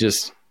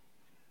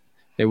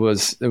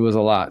was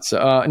a lot.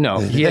 So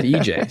no, he had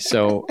EJ,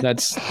 so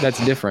that's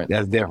different.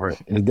 That's different.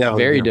 It's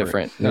definitely very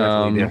different.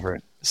 Definitely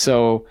different.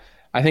 So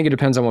I think it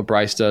depends on what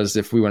Bryce does.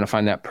 If we want to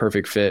find that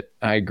perfect fit,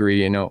 I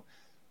agree. A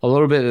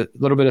little bit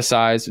of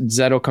size.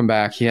 Zed will come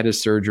back. He had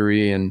his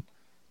surgery, and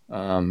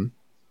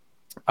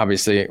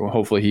obviously,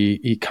 hopefully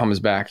he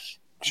comes back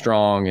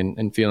strong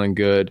and feeling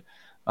good.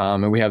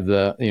 And we have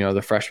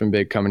the freshman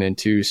big coming in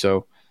too.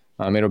 So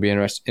it'll be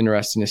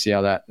interesting to see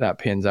how that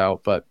pans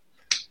out. But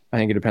I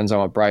think it depends on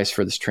what Bryce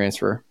for this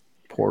transfer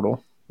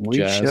portal. We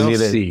shall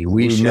see.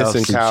 We shall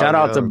see. Shout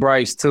out to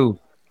Bryce too.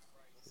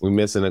 We're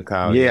missing a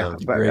Kyle. Yeah,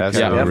 that's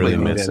really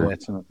missing.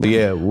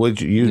 Yeah,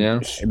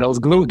 those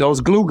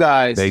glue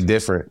guys? They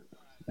different.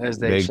 As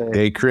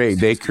they create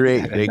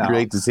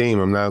the team.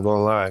 I'm not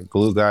gonna lie.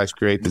 Glue guys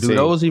create the team. Do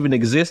those even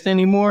exist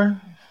anymore?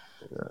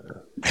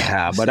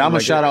 Yeah, but I'm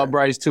gonna shout out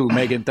Bryce too,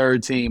 making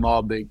 3rd team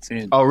All Big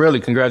Ten. Oh, really?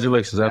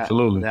 Congratulations!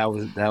 Absolutely.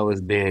 That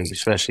was big,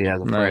 especially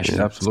as a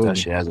freshman. Absolutely,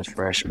 especially as a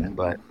freshman.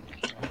 But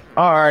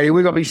all righty,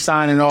 we're gonna be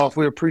signing off.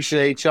 We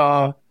appreciate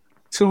y'all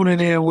tuning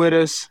in with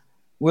us.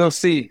 We'll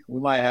see.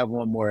 We might have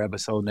one more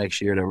episode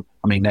next year.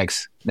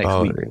 Next week.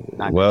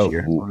 Not next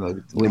year.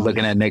 We're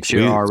looking at next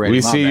year already.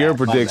 We see your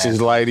predictions,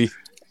 Lighty.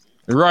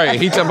 Right.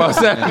 He talking about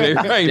Saturday.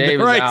 Right.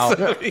 Dave's out.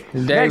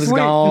 Dave's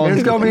gone.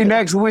 It's going to be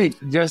next week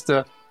just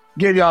to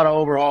give y'all the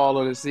overhaul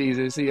of the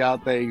season, see how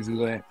things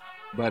went.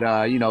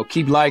 But,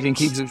 keep liking,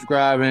 keep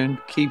subscribing,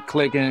 keep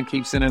clicking,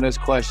 keep sending us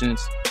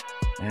questions,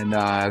 and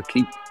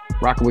keep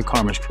rocking with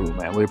Carmen's crew,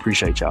 man. We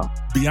appreciate y'all.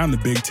 Beyond the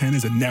Big Ten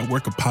is a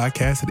network of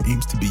podcasts that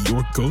aims to be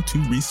your go-to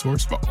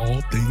resource for all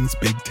things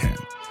Big Ten.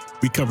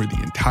 We cover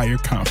the entire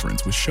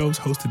conference with shows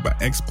hosted by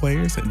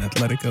ex-players and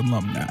athletic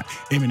alumni,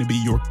 aiming to be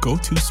your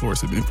go-to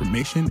source of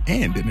information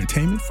and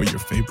entertainment for your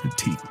favorite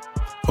team.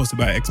 Hosted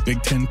by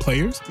ex-Big Ten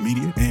players,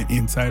 media, and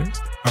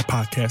insiders, our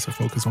podcasts are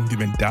focused on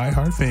giving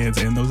diehard fans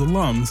and those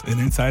alums an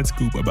inside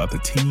scoop about the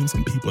teams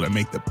and people that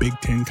make the Big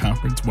Ten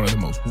Conference one of the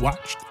most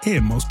watched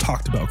and most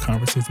talked about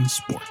conferences in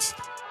sports.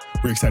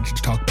 We're excited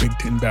to talk Big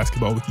Ten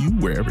basketball with you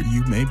wherever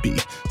you may be.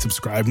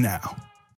 Subscribe now.